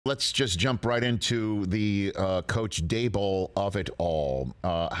Let's just jump right into the Coach Daboll of it all.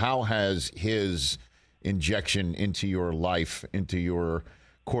 How has his injection into your life, into your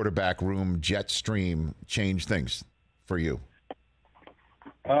quarterback room jet stream, changed things for you?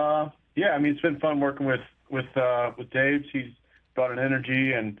 Yeah, I mean, it's been fun working with Dave. He's brought an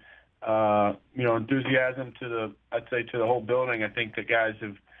energy and enthusiasm to the whole building. I think the guys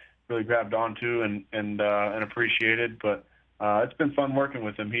have really grabbed onto and appreciated. But it's been fun working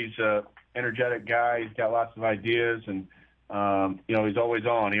with him. He's a energetic guy. He's got lots of ideas, and he's always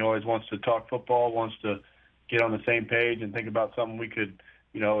on. He always wants to talk football, wants to get on the same page and think about something we could,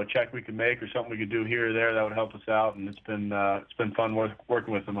 a check we could make or something we could do here or there that would help us out. And it's been fun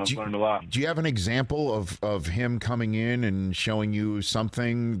working with him. I've learned a lot. Do you have an example of him coming in and showing you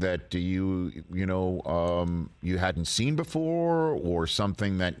something that you hadn't seen before, or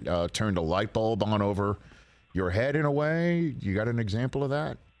something that turned a light bulb on over your head in a way? You got an example of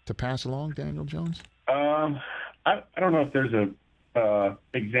that to pass along, Daniel Jones? I don't know if there's a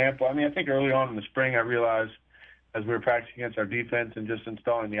example. I mean, I think early on in the spring I realized, as we were practicing against our defense and just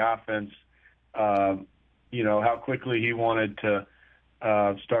installing the offense, how quickly he wanted to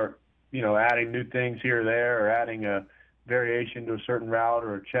start, adding new things here or there, or adding a variation to a certain route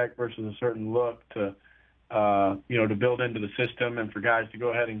or a check versus a certain look to build into the system and for guys to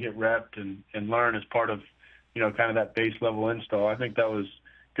go ahead and get repped and learn as part of, kind of that base level install. I think that was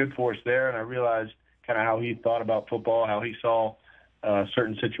good for us there, and I realized kind of how he thought about football, how he saw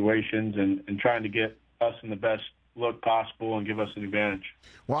certain situations, and trying to get us in the best look possible and give us an advantage.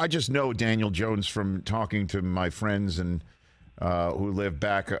 Well, I just know Daniel Jones from talking to my friends and who live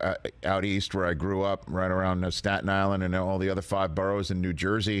back out east where I grew up, right around Staten Island and all the other 5 boroughs in New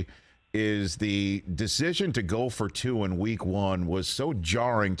Jersey, is the decision to go for 2 in week 1 was so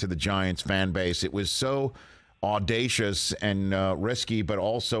jarring to the Giants fan base. It was so audacious and risky, but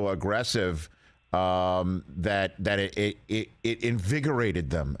also aggressive, that it invigorated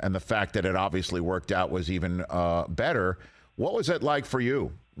them, and the fact that it obviously worked out was even better. What was it like for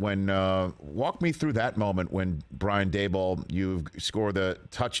you when walk me through that moment when Brian Daboll, you score the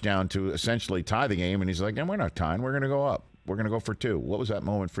touchdown to essentially tie the game, and he's like, "And we're not tying, we're going to go up, we're going to go for 2." What was that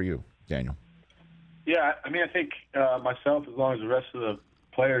moment for you, Daniel? Yeah, I mean, I think myself, as long as the rest of the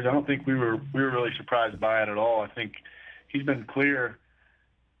players, I don't think we were really surprised by it at all. I think he's been clear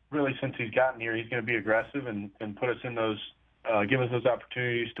really since he's gotten here. He's going to be aggressive and put us in those, give us those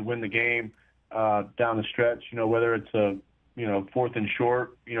opportunities to win the game down the stretch. Whether it's a 4th and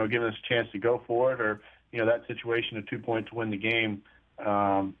short, giving us a chance to go for it, or that situation of 2 points to win the game.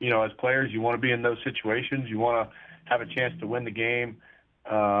 As players, you want to be in those situations. You want to have a chance to win the game.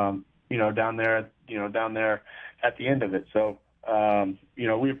 Down there at the end of it. So.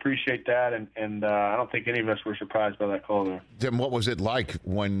 We appreciate that, and I don't think any of us were surprised by that call there. Then what was it like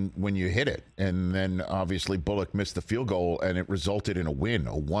when you hit it? And then obviously Bullock missed the field goal, and it resulted in a win,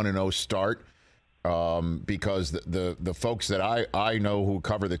 a 1-0 start, because the folks that I know who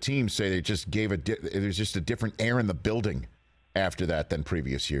cover the team say they just there's just a different air in the building after that than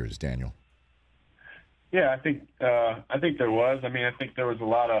previous years, Daniel. Yeah, I think there was. I mean, I think there was a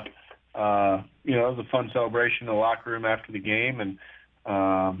lot of it was a fun celebration in the locker room after the game, and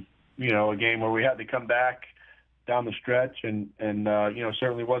a game where we had to come back down the stretch, and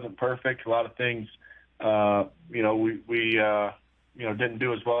certainly wasn't perfect. A lot of things, we didn't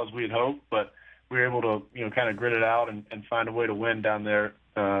do as well as we had hoped, but we were able to kind of grit it out and find a way to win down there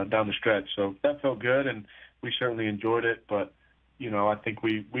down the stretch. So that felt good, and we certainly enjoyed it. But I think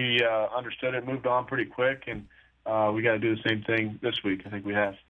we understood it, moved on pretty quick, and we got to do the same thing this week. I think we have.